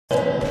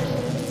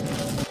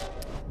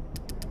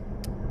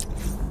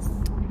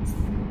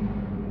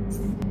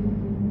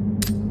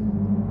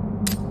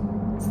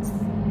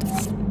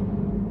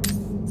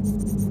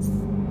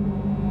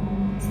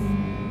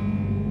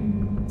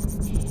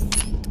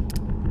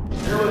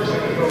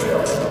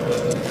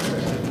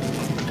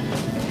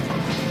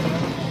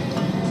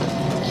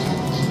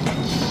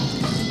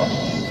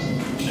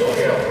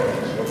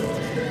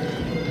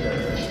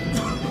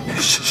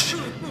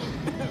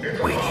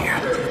Wait here.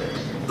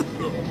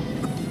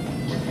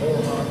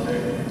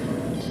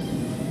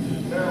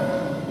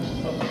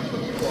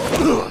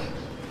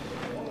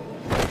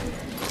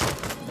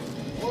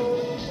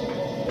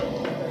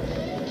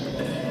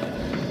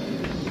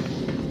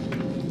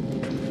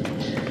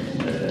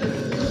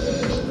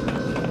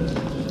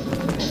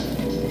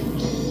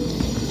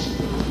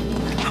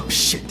 Oh,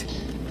 shit.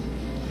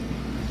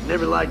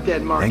 Never liked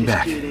that Marcus Hang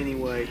back. kid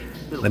anyway.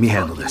 Let me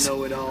handle this.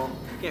 Know-it-all.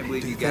 Can't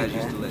believe you guys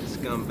used to let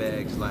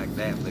scumbags like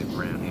that live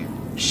around here.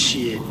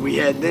 Shit, we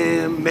had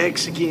them,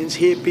 Mexicans,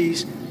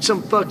 hippies,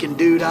 some fucking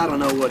dude, I don't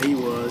know what he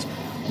was.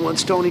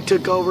 Once Tony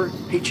took over,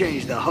 he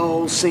changed the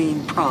whole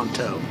scene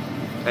pronto.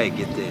 Hey,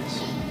 get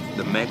this.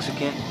 The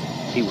Mexican,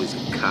 he was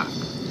a cop.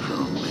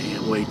 Oh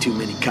man, way too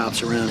many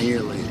cops around here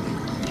lately.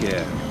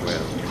 Yeah,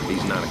 well,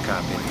 he's not a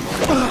cop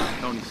anymore.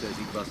 Tony says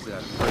he busted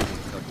out of prison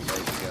a couple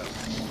days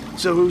ago.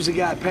 So who's the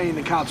guy paying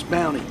the cops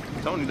bounty?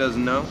 Tony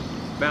doesn't know.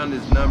 Found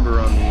his number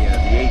on the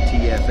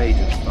ATF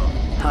agent's phone.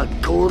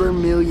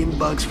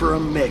 $250,000 for a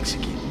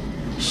Mexican.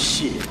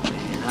 Shit,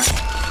 man.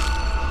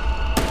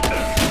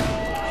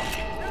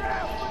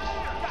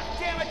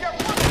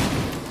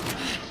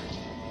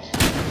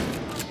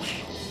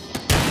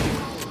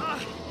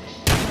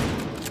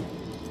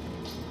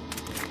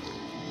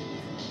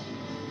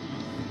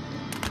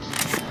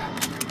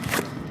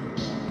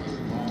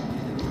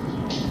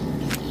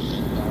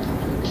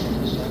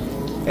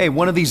 Hey,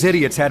 one of these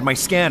idiots had my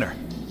scanner.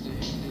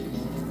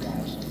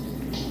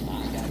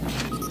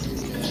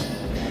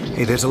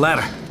 Hey, there's a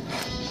ladder.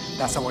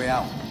 That's our way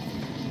out.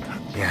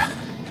 Yeah.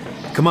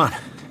 Come on.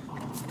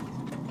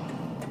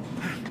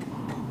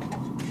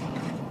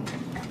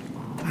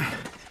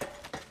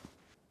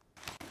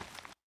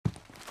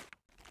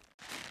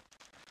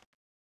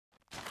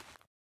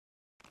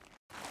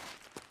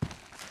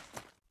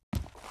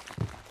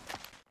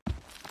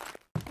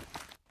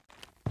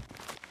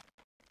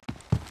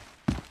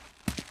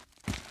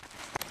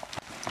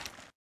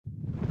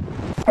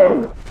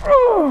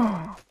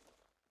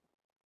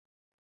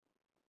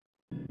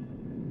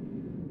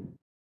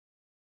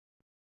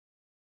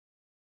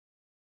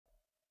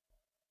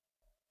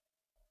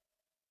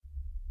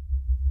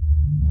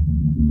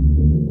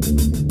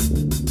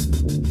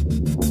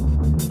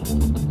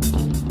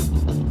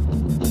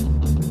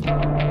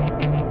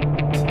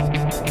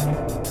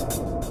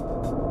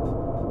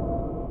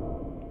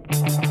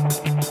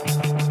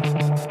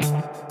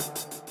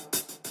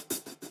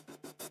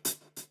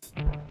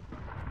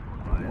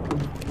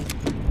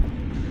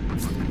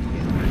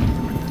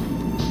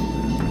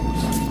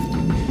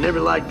 Never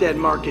liked that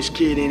Marcus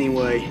kid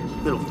anyway.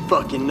 Little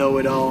fucking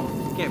know-it-all.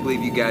 Can't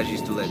believe you guys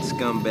used to let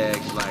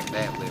scumbags like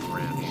that live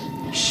around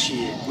here.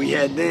 Shit, we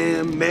had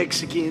them,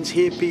 Mexicans,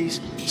 hippies,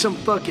 some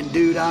fucking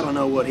dude, I don't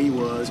know what he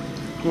was.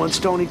 Once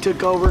Tony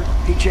took over,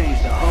 he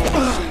changed the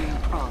whole scene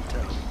pronto.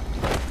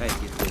 Hey,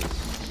 get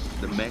this.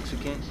 The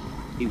Mexican,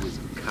 he was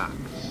a cop.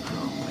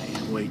 Oh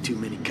man, way too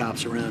many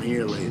cops around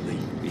here lately.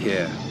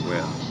 Yeah,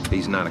 well,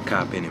 he's not a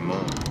cop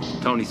anymore.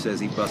 Tony says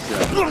he busted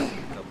out of prison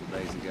a couple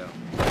days ago.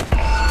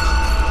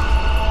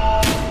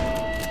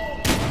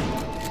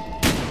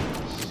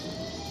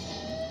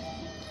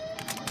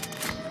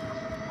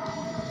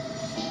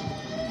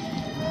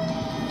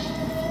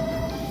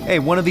 Hey,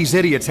 one of these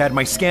idiots had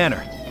my scanner.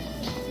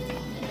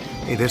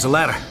 Hey, there's a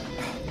ladder.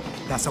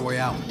 That's our way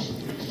out.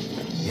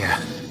 Yeah.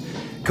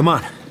 Come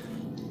on.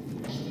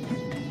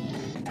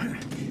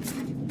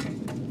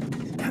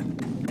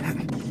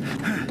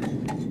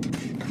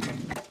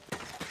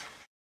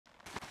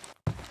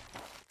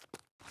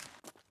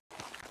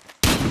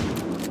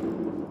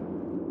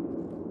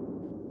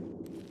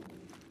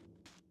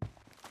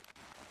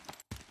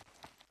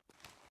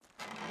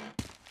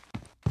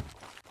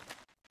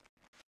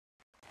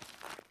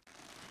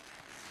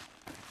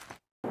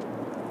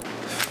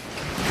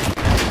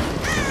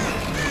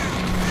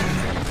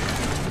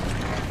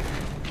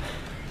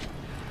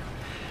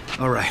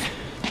 All right.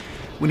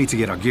 We need to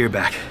get our gear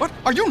back. What?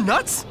 Are you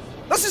nuts?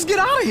 Let's just get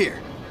out of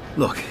here.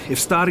 Look, if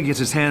Stoddard gets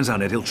his hands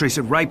on it, he'll trace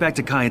it right back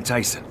to Kai and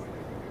Tyson.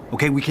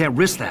 Okay, we can't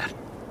risk that.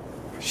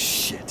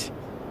 Shit.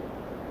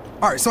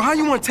 All right, so how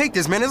you want to take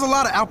this, man? There's a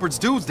lot of Alpert's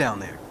dudes down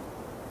there.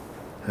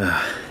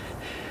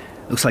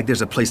 Looks like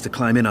there's a place to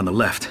climb in on the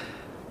left.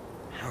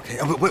 Okay,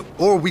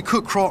 or we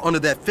could crawl under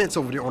that fence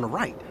over there on the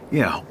right.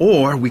 Yeah,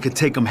 or we could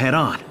take them head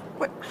on.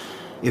 What?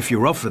 If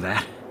you're up for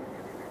that.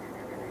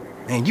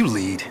 Man, you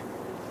lead.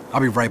 I'll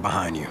be right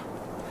behind you.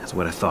 That's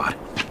what I thought.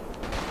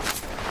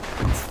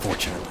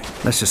 Unfortunately.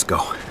 Let's just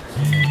go.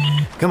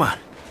 Come on.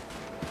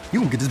 You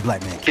can get this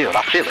black man killed.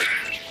 I feel it.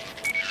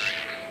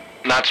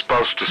 Not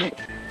supposed to.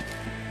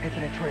 Head for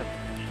that trail.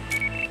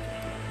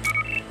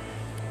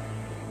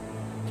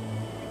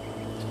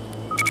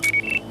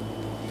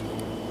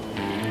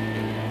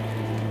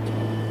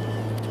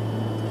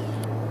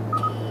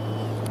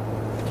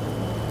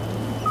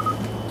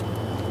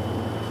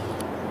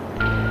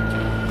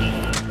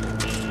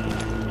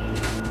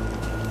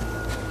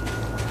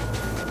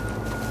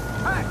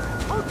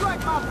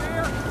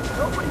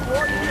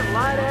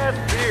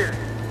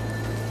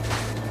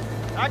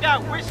 I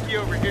got whiskey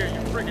over here, you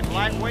friggin'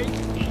 lightweight.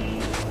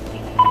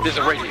 There's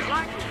a radio.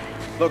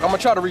 Look, I'm gonna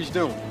try to reach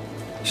Doom.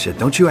 Shit,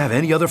 don't you have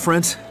any other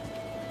friends?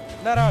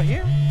 Not out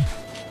here.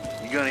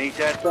 You gonna eat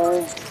that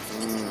thing?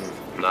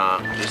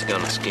 Nah, just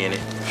gonna skin it.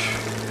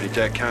 Ain't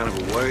that kind of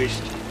a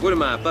waste? What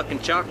am I, fucking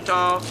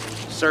Choctaw?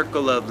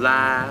 Circle of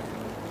life?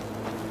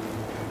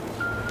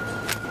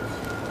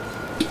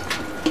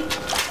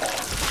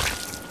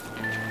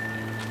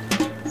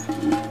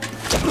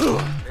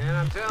 Man,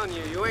 I'm telling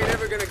you, you ain't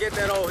ever gonna get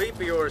that old heap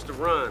of yours to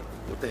run.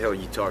 What the hell are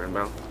you talking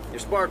about? Your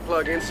spark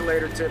plug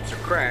insulator tips are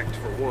cracked,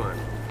 for one.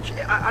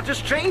 Gee, I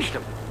just changed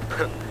them.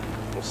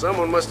 Well,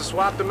 someone must have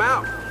swapped them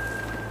out.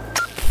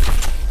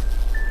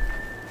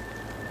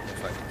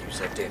 If I could use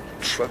that damn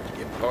truck to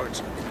get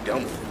parts, I'd be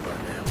done with it by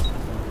now.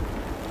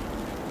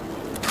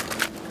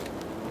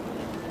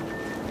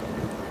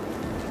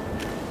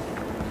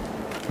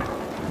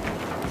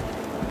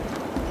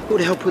 Who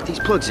the hell put these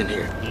plugs in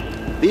here?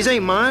 These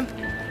ain't mine.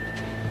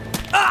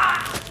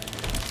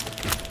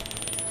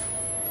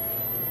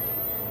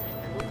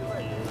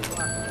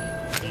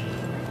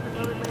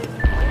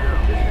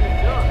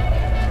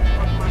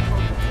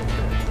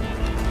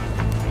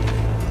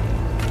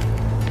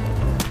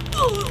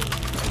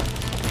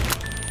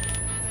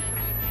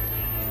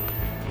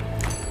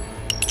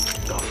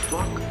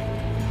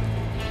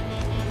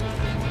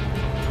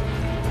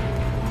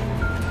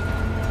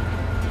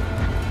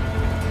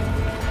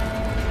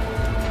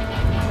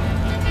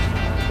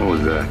 What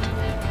was that?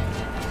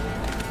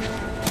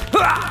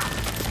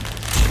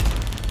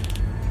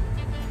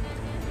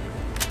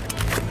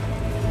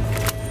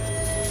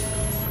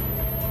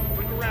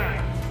 Look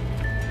around.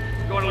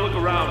 We're going to look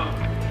around.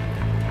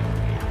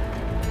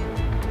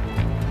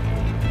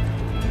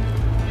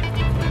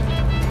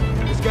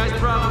 This guy's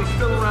probably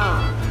still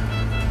around.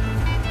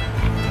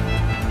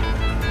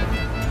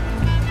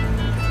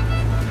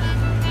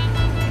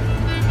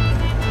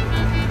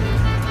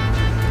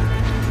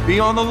 Be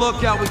on the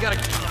lookout, we gotta...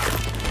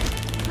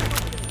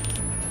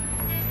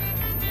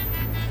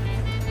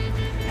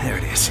 There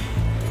it is.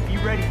 Be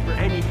ready for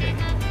anything.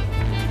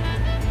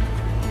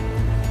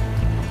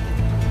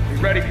 Be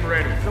ready for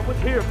anything.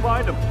 Someone's here,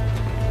 find them.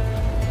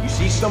 You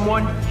see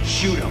someone,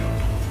 shoot them.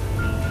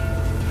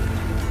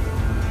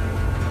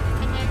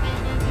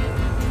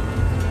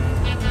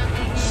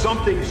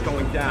 Something's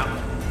going down.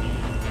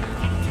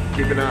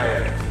 Keep an eye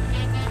at it.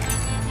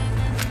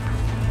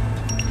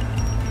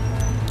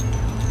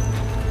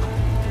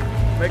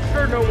 Make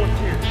sure no one's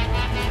here.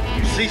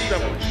 You see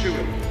someone, shoot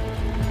him.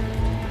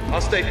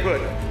 I'll stay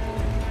put.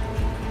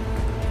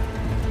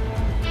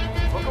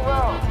 Look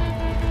around.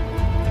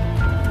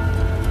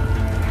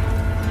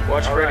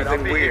 Watch for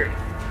anything weird.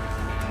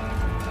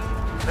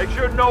 Make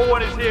sure no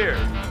one is here.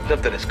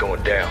 Something is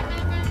going down.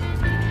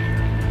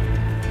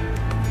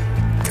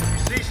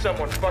 If you see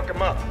someone, fuck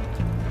him up.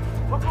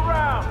 Look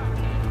around.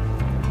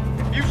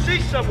 If you see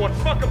someone,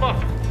 fuck him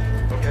up.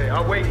 Okay,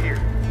 I'll wait here.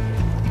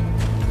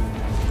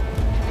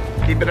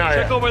 Keep an eye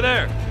out. Check over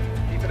there.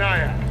 Keep an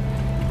eye out.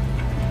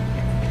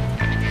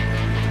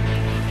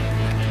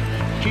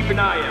 Keep an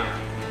eye out.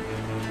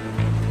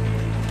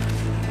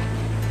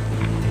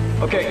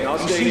 Okay, I'll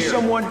stay here. You see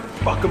someone,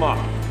 fuck them up.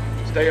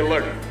 Stay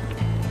alert.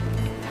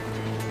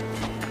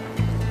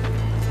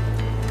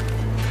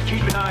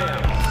 Keep an eye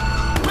out.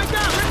 Right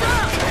down, right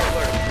down! Stay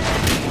alert.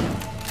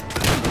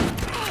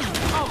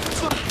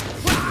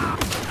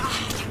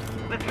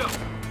 Let's go.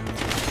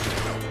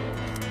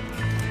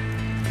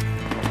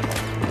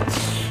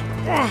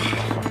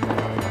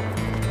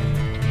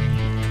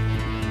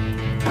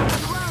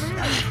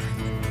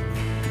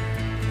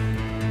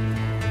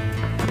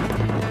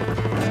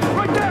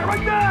 Right there,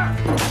 right there!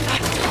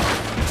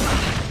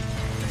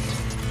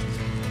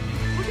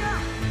 Look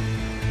out!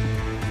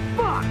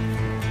 Fuck!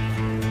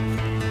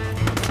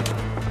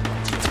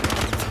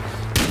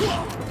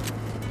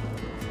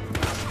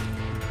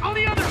 On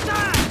the other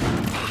side!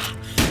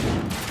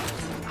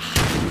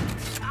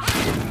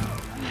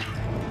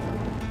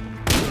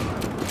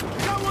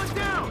 Got one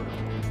down!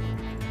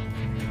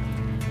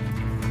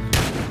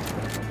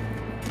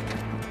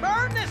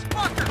 Burn this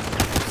fucker!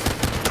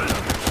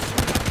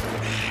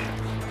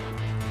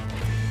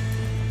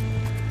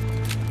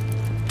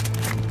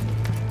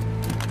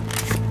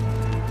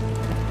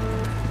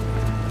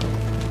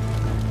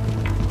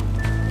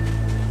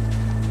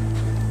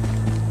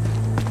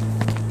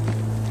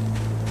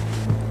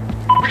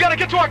 We gotta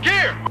get to our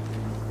gear!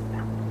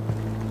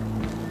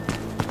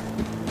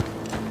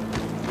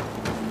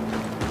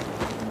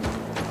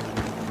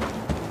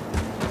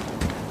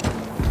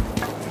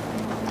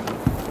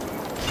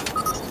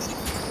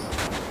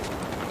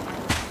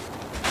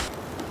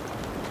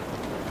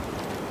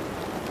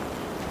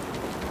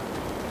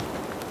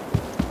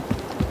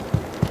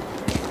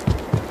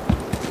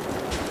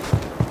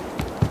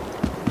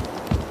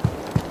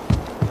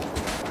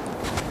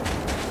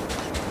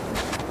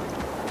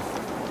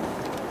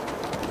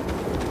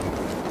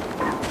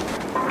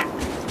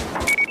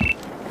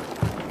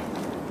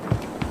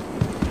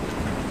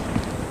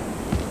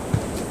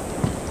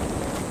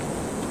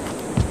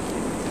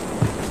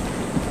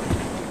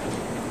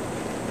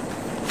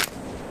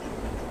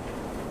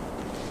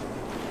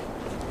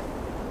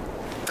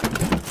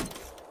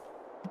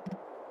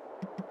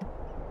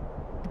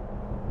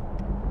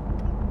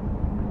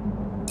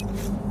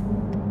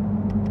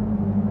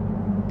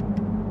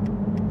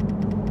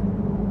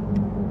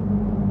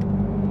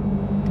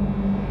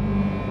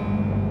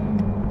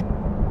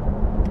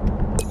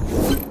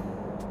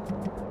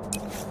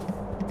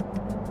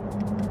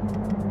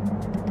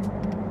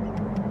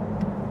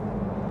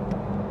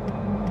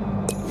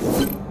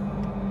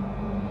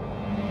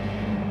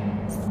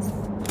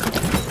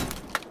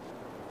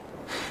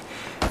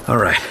 All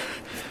right,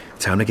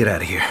 time to get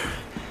out of here.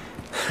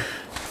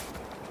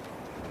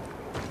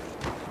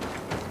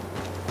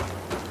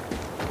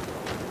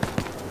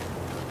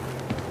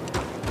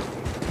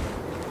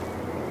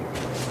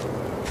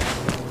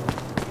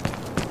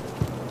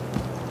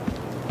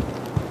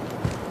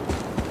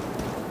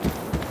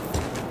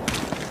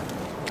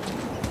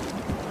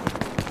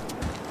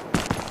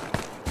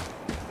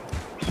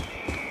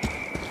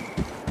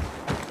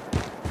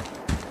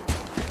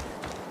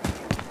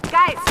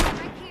 Guys,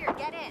 right here,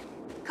 get in.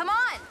 Come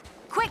on!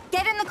 Quick,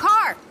 get in the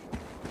car!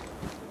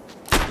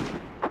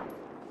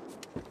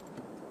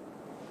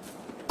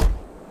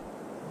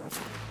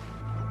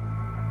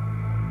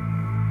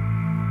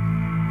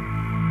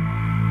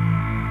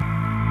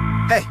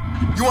 Hey,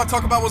 you want to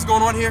talk about what's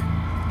going on here?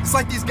 It's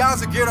like these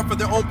guys are geared up for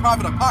their own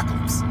private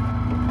apocalypse.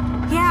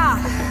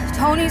 Yeah,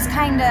 Tony's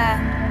kinda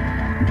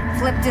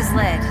flipped his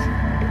lid.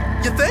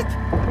 You think?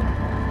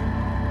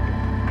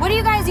 What do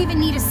you guys even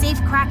need a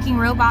safe-cracking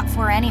robot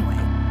for anyway?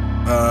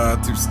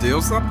 To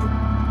steal something?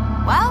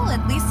 Well,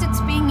 at least it's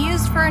being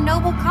used for a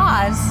noble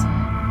cause.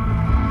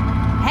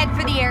 Head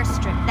for the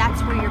airstrip.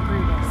 That's where your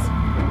brood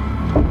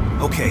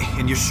is. Okay,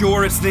 and you're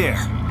sure it's there?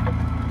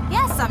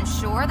 Yes, I'm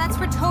sure. That's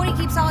where Tony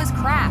keeps all his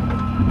crap.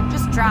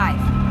 Just drive.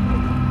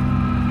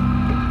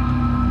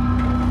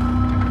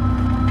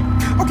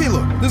 Okay,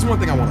 look, there's one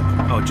thing I want to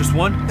know. Oh, just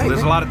one? Well, there's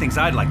man. a lot of things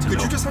I'd like to know.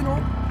 Could you just hang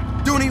on?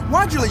 Dooney,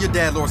 why'd you let your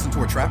dad lure us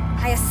into a trap?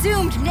 I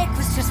assumed Nick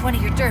was just one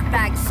of your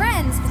dirtbag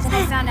friends, but then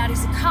I found out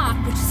he's a cop,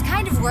 which is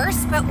kind of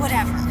worse, but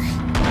whatever.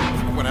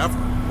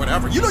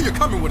 Whatever. You know you're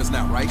coming with us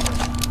now, right?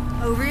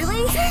 Oh,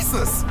 really?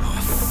 Jesus!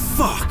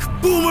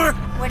 Fuck! Boomer!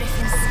 What if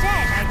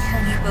instead I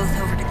turn you both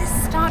over to this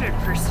Stoddard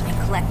person and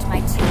collect my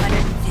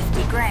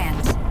 250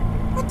 grand?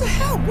 What the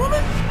hell,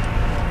 woman?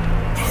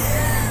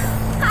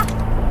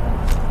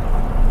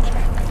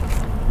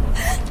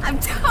 I'm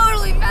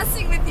totally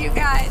messing with you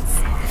guys.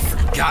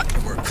 God,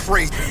 you were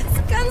crazy. This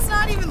gun's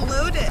not even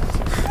loaded.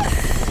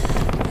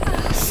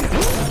 Shit.